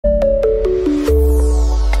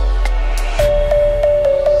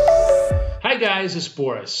guys, it's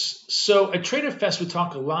Boris. So at Trader Fest, we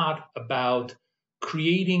talk a lot about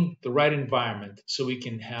creating the right environment so we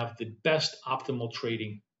can have the best optimal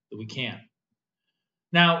trading that we can.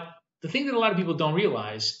 Now, the thing that a lot of people don't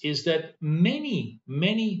realize is that many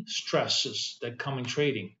stresses that come in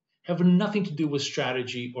trading have nothing to do with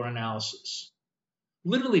strategy or analysis.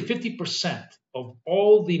 Literally 50% of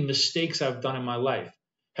all the mistakes I've done in my life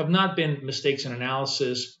have not been mistakes in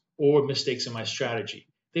analysis or mistakes in my strategy.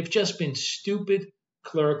 They've just been stupid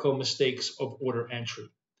clerical mistakes of order entry.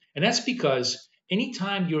 And that's because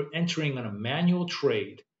anytime you're entering on a manual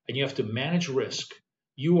trade and you have to manage risk,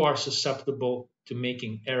 you are susceptible to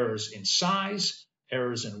making errors in size,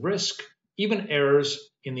 errors in risk, even errors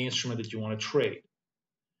in the instrument that you want to trade.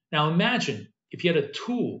 Now imagine if you had a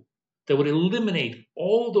tool that would eliminate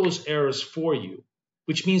all those errors for you,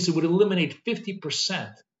 which means it would eliminate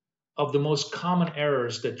 50% of the most common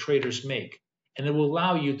errors that traders make. And it will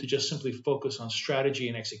allow you to just simply focus on strategy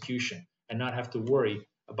and execution and not have to worry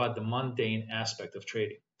about the mundane aspect of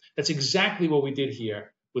trading. That's exactly what we did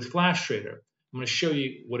here with Flash Trader. I'm going to show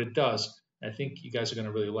you what it does. And I think you guys are going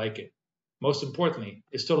to really like it. Most importantly,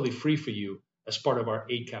 it's totally free for you as part of our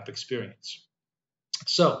Eightcap experience.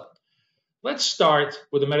 So let's start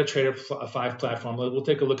with the MetaTrader 5 platform. We'll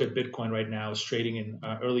take a look at Bitcoin right now. It's trading in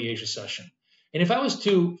early Asia session. And if I was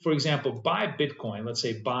to, for example, buy Bitcoin, let's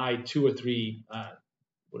say buy 2 or 3,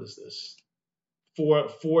 what is this?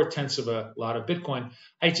 4/10 of a lot of Bitcoin,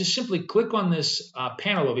 I just simply click on this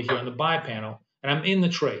panel over here on the buy panel, and I'm in the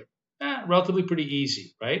trade. Relatively pretty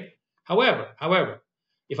easy, right? However,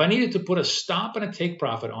 if I needed to put a stop and a take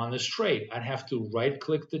profit on this trade, I'd have to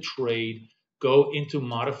right-click the trade, go into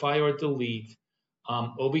modify or delete.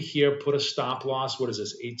 Over here, put a stop loss. What is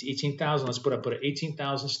this? 18,000. Let's put an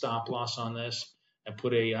 18,000 stop loss on this and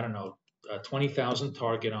put a, I don't know, a 20,000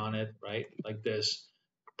 target on it, right? Like this.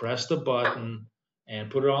 Press the button and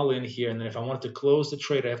put it all in here. And then if I wanted to close the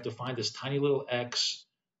trade, I have to find this tiny little X,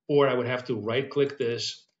 or I would have to right-click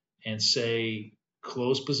this and say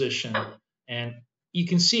close position. And you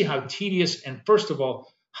can see how tedious and, first of all,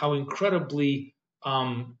 how incredibly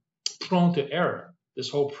prone to error this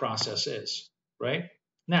whole process is. Right?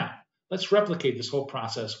 Now, let's replicate this whole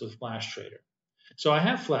process with Flash Trader. So I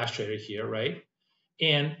have Flash Trader here, right?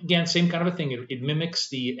 And again, same kind of a thing. It mimics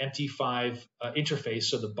the MT5 interface,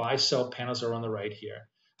 so the buy-sell panels are on the right here.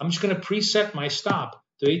 I'm just going to preset my stop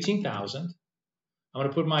to 18,000. I'm going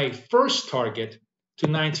to put my first target to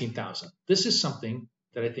 19,000. This is something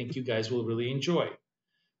that I think you guys will really enjoy.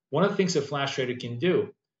 One of the things that Flash Trader can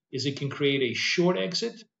do is it can create a short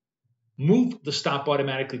exit, move the stop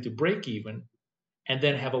automatically to break even, and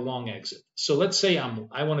then have a long exit. So let's say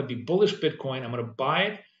I want to be bullish Bitcoin. I'm going to buy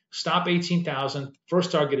it, stop 18,000.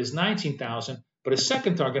 First target is 19,000, but a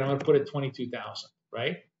second target I'm going to put at 22,000,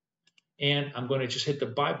 right? And I'm going to just hit the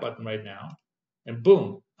buy button right now, and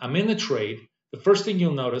boom, I'm in the trade. The first thing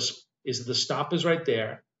you'll notice is that the stop is right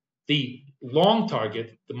there. The long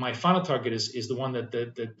target, my final target is the one that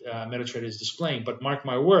MetaTrader is displaying, but mark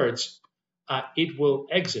my words, it will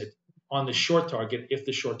exit on the short target if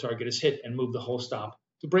the short target is hit and move the whole stop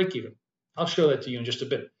to break even. I'll show that to you in just a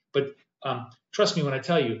bit. But trust me when I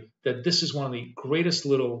tell you that this is one of the greatest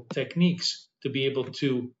little techniques to be able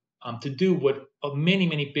to do what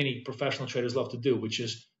many professional traders love to do, which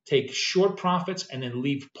is take short profits and then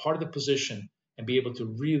leave part of the position and be able to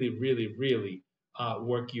really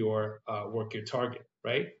work your target,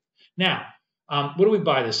 right? Now, what do we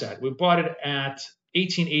buy this at? We bought it at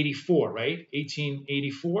 1884, right?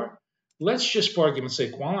 1884. Let's just, for argument's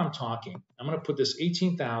sake, while I'm talking, I'm going to put this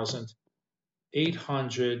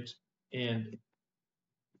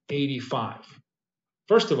 18,885.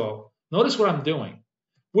 First of all, notice what I'm doing.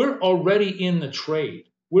 We're already in the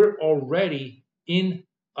trade. We're already in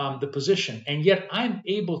the position, and yet I'm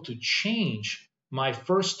able to change my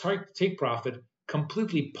first take profit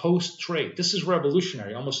completely post-trade. This is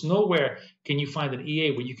revolutionary. Almost nowhere can you find an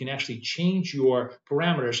EA where you can actually change your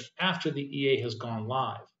parameters after the EA has gone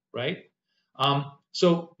live, right?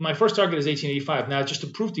 So my first target is 1885. Now, just to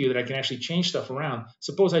prove to you that I can actually change stuff around,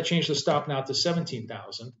 suppose I change the stop now to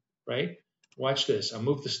 17,000, right? Watch this. I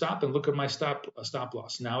move the stop and look at my stop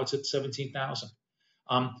loss. Now it's at 17,000.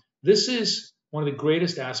 This is one of the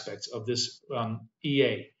greatest aspects of this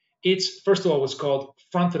EA. It's, first of all, what's called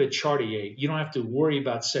front of the chart EA. You don't have to worry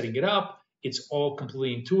about setting it up. It's all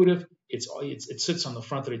completely intuitive. It sits on the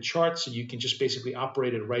front of the chart, so you can just basically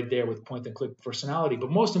operate it right there with point-and-click functionality.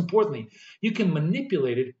 But most importantly, you can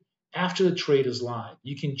manipulate it after the trade is live.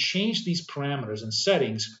 You can change these parameters and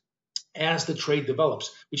settings as the trade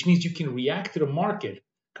develops, which means you can react to the market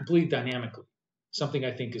completely dynamically, something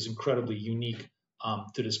I think is incredibly unique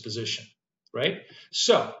to this position. right?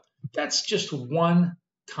 So that's just one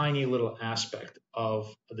tiny little aspect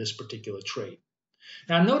of this particular trade.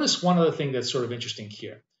 Now notice one other thing that's sort of interesting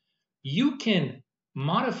here. You can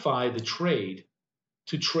modify the trade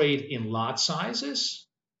to trade in lot sizes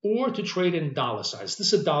or to trade in dollar size.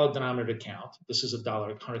 This is a dollar denominated account. This is a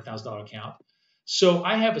 $100,000 account. So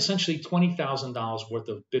I have essentially $20,000 worth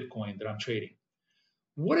of Bitcoin that I'm trading.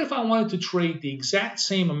 What if I wanted to trade the exact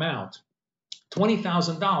same amount,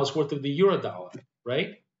 $20,000 worth of the Eurodollar,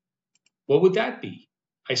 right? What would that be?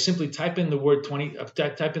 I simply type in the word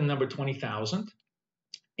type in the number 20,000,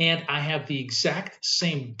 and I have the exact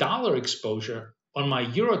same dollar exposure on my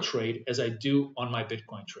Euro trade as I do on my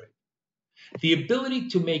Bitcoin trade. The ability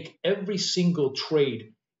to make every single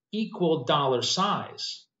trade equal dollar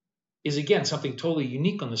size is, again, something totally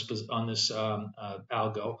unique on this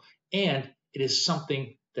algo, and it is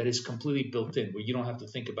something that is completely built in, where you don't have to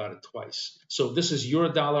think about it twice. So this is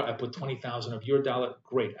Eurodollar. I put 20,000 of Eurodollar.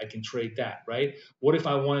 Great, I can trade that, right? What if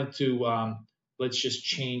I wanted to, let's just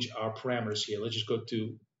change our parameters here. Let's just go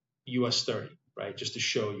to US 30, right, just to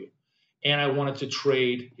show you. And I wanted to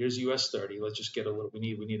trade, here's US 30. Let's just get a little, we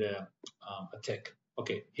need a tick.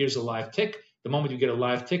 Okay, here's a live tick. The moment you get a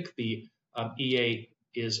live tick, the EA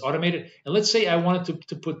is automated. And let's say I wanted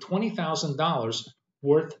to put $20,000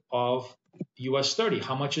 worth of US 30.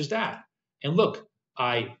 How much is that? And look,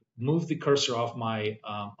 I move the cursor off my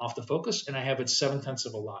off the focus, and I have it 7/10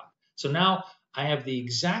 of a lot. So now I have the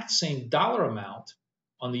exact same dollar amount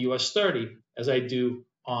on the US 30 as I do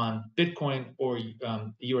on Bitcoin or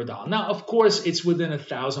Eurodollar. Now, of course, it's within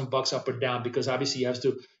 $1,000 up or down, because obviously you have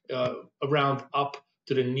to round up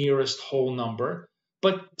to the nearest whole number.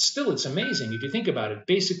 But still, it's amazing if you think about it.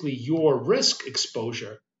 Basically, your risk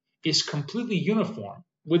exposure is completely uniform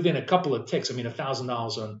within a couple of ticks. I mean,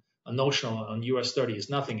 $1,000 on a notional on US 30 is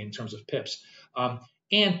nothing in terms of pips.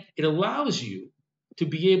 And it allows you to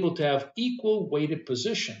be able to have equal weighted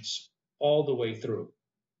positions all the way through,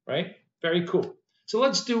 right? Very cool. So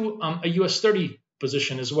let's do a US 30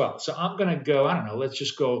 position as well. So I'm going to go, I don't know, let's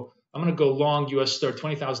just go, I'm going to go long US 30,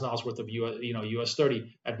 $20,000 worth of US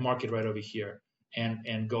 30 at market right over here,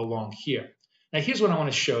 and go long here. Now here's what I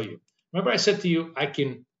want to show you. Remember I said to you, I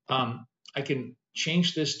can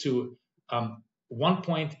change this to 1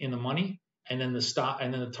 point in the money, and then the stop,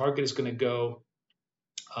 and then the target is going to go.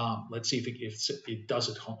 Let's see if it does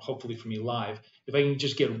it, hopefully for me live. If I can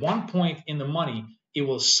just get 1 point in the money, it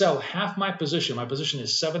will sell half my position. My position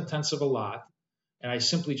is 7/10 of a lot, and I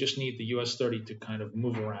simply just need the US 30 to kind of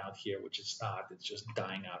move around here, which it's not. It's just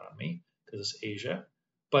dying out on me because it's Asia.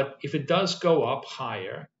 But if it does go up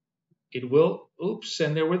higher, it will, oops,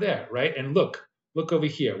 and there we're there, right? And look over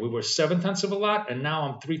here. We were 7/10 of a lot, and now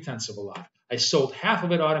I'm 3/10 of a lot. I sold half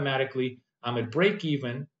of it automatically. I'm at break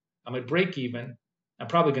even. I'm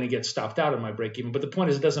probably going to get stopped out of my break even, but the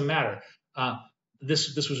point is it doesn't matter.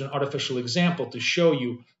 This was an artificial example to show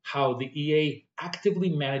you how the EA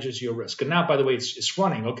actively manages your risk. And now, by the way, it's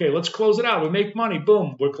running. Okay, let's close it out. We make money.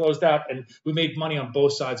 Boom, we're closed out, and we made money on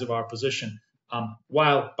both sides of our position,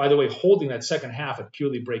 while, by the way, holding that second half at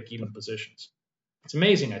purely break-even positions. It's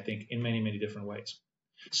amazing, I think, in many, many different ways.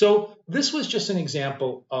 So this was just an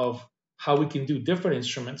example of how we can do different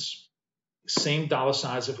instruments, same dollar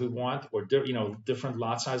size if we want, or different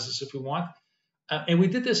lot sizes if we want. And we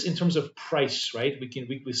did this in terms of price, right?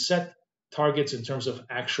 We set targets in terms of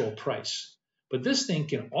actual price. But this thing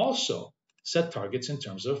can also set targets in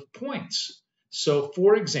terms of points. So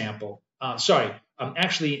for example,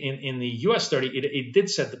 actually in the US 30, it did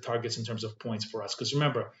set the targets in terms of points for us. Because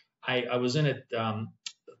remember, I was in at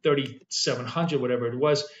 3,700, whatever it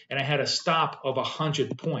was, and I had a stop of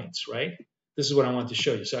 100 points, right? This is what I wanted to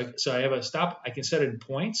show you. So I have a stop. I can set it in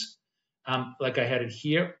points, like I had it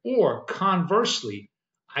here, or conversely,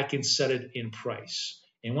 I can set it in price.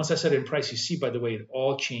 And once I set it in price, you see, by the way, it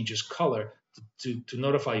all changes color to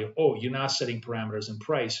notify you, oh, you're now setting parameters in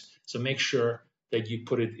price. So make sure that you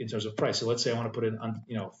put it in terms of price. So let's say I want to put it on,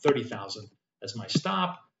 30,000 as my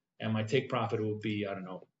stop, and my take profit will be, I don't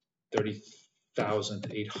know,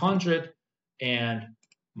 30,800, and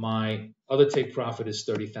my other take profit is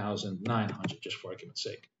 30,900, just for argument's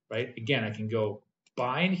sake, right? Again, I can go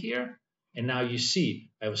buy in here, and now you see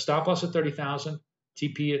I have a stop loss at 30,000,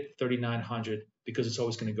 TP at 3,900, because it's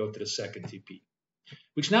always going to go to the second TP.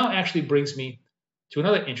 Which now actually brings me to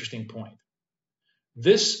another interesting point.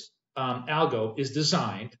 This algo is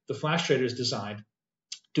designed, the flash trader is designed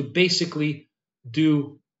to basically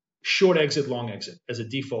do short exit, long exit as a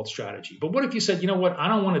default strategy. But what if you said, you know what, I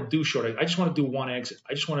don't want to do short exit. I just want to do one exit.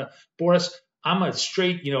 I just want to, Boris, I'm a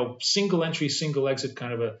straight, single entry, single exit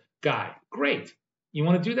kind of a guy. Great. You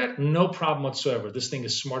want to do that? No problem whatsoever. This thing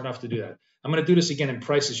is smart enough to do that. I'm going to do this again in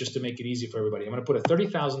prices just to make it easy for everybody. I'm going to put a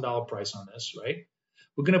 $30,000 price on this, right?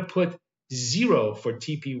 We're going to put 0 for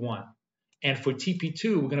TP1. And for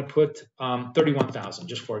TP2, we're going to put 31,000,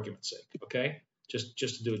 just for argument's sake, okay? Just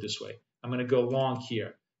to do it this way. I'm going to go long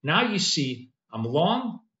here. Now you see I'm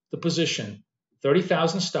long the position,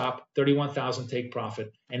 30,000 stop, 31,000 take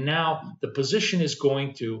profit. And now the position is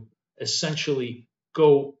going to essentially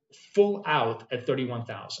go full out at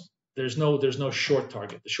 31,000. There's no short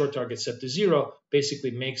target. The short target set to 0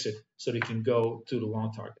 basically makes it so that it can go to the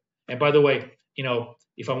long target. And by the way, you know,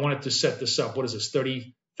 if I wanted to set this up, what is this,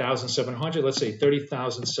 30,700? Let's say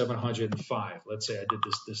 30,705. Let's say I did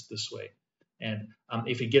this way. And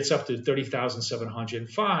if it gets up to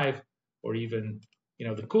 30,705, or even, you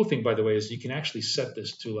know, the cool thing, by the way, is you can actually set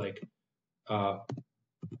this to like 5,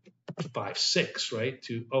 6, right?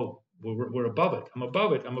 To, oh, we're above it. I'm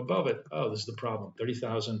above it. I'm above it. Oh, this is the problem.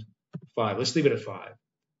 30,005. Let's leave it at 5.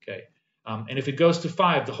 Okay. And if it goes to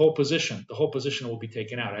 5, the whole position will be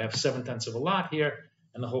taken out. I have 7/10 of a lot here,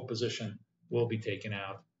 and the whole position will be taken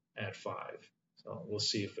out at 5. So we'll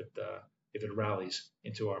see if it rallies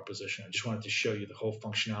into our position. I just wanted to show you the whole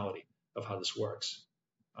functionality of how this works.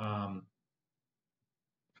 Of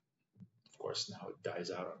course, now it dies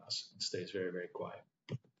out on us and stays very, very quiet.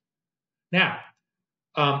 Now,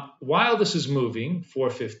 while this is moving,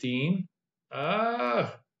 415,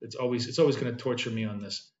 it's always going to torture me on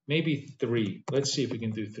this. Maybe 3. Let's see if we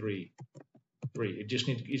can do 3. 3. It just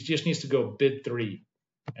needs to go bid 3,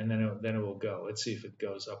 and then it will go. Let's see if it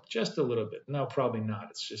goes up just a little bit. No, probably not.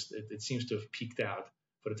 It's just it seems to have peaked out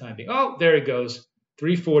for the time being. Oh, there it goes.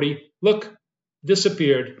 340. Look,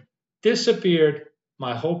 disappeared.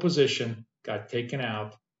 My whole position got taken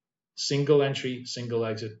out. Single entry, single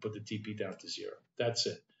exit, put the TP down to 0. That's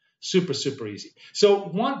it. Super, super easy. So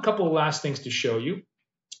couple of last things to show you,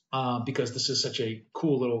 because this is such a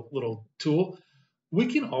cool little tool. We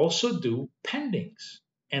can also do pendings.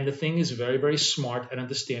 And the thing is very, very smart at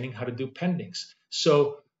understanding how to do pendings.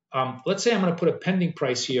 So let's say I'm going to put a pending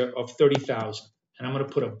price here of 30,000, and I'm going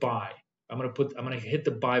to put a buy. I'm going to hit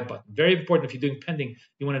the buy button. Very important if you're doing pending,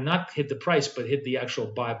 you want to not hit the price, but hit the actual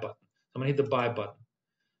buy button. I'm going to hit the buy button.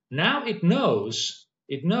 Now it knows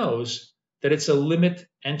that it's a limit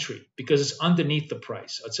entry because it's underneath the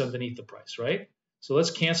price. It's underneath the price, right? So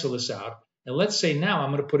let's cancel this out. And let's say now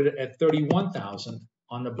I'm going to put it at 31,000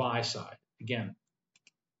 on the buy side again.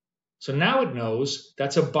 So now it knows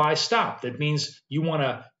that's a buy stop. That means you want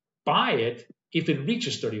to buy it if it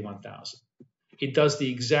reaches 31,000. It does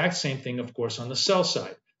the exact same thing, of course, on the sell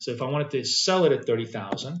side. So if I wanted to sell it at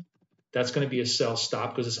 30,000, that's going to be a sell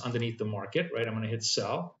stop because it's underneath the market, right? I'm going to hit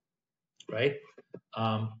sell, right?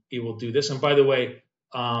 It will do this. And by the way,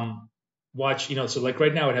 watch, so like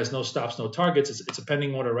right now it has no stops, no targets. It's a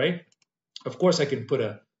pending order, right? Of course, I can put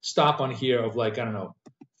a stop on here of like, I don't know,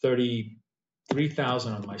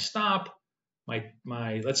 33,000 on my stop.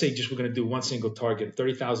 Let's say we're going to do one single target,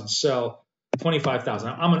 30,000 sell, 25,000.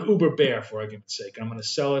 I'm an Uber bear for argument's sake. I'm going to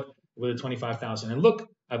sell it with a 25,000. And look,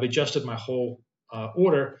 I've adjusted my whole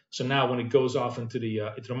order. So now when it goes off into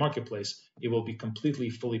the marketplace, it will be completely,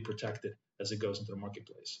 fully protected as it goes into the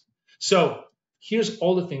marketplace. So here's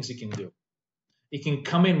all the things it can do. It can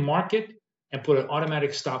come in market and put an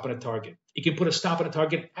automatic stop on a target. It can put a stop on a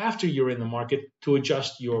target after you're in the market to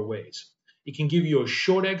adjust your ways. It can give you a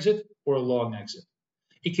short exit or a long exit.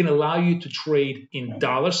 It can allow you to trade in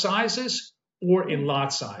dollar sizes or in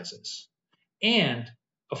lot sizes. And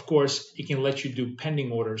of course, it can let you do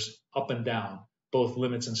pending orders up and down, both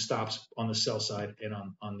limits and stops on the sell side and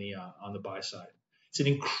on the buy side. It's an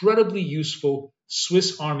incredibly useful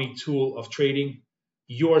Swiss Army tool of trading.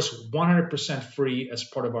 Yours 100% free as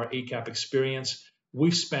part of our Eightcap experience.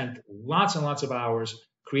 We've spent lots and lots of hours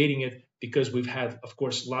creating it because we've had, of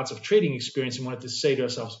course, lots of trading experience and wanted to say to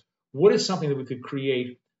ourselves, what is something that we could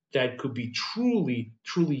create that could be truly,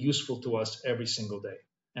 truly useful to us every single day?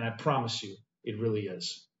 And I promise you, it really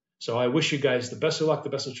is. So I wish you guys the best of luck, the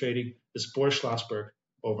best of trading. This is Boris Schlossberg,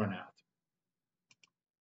 over and out.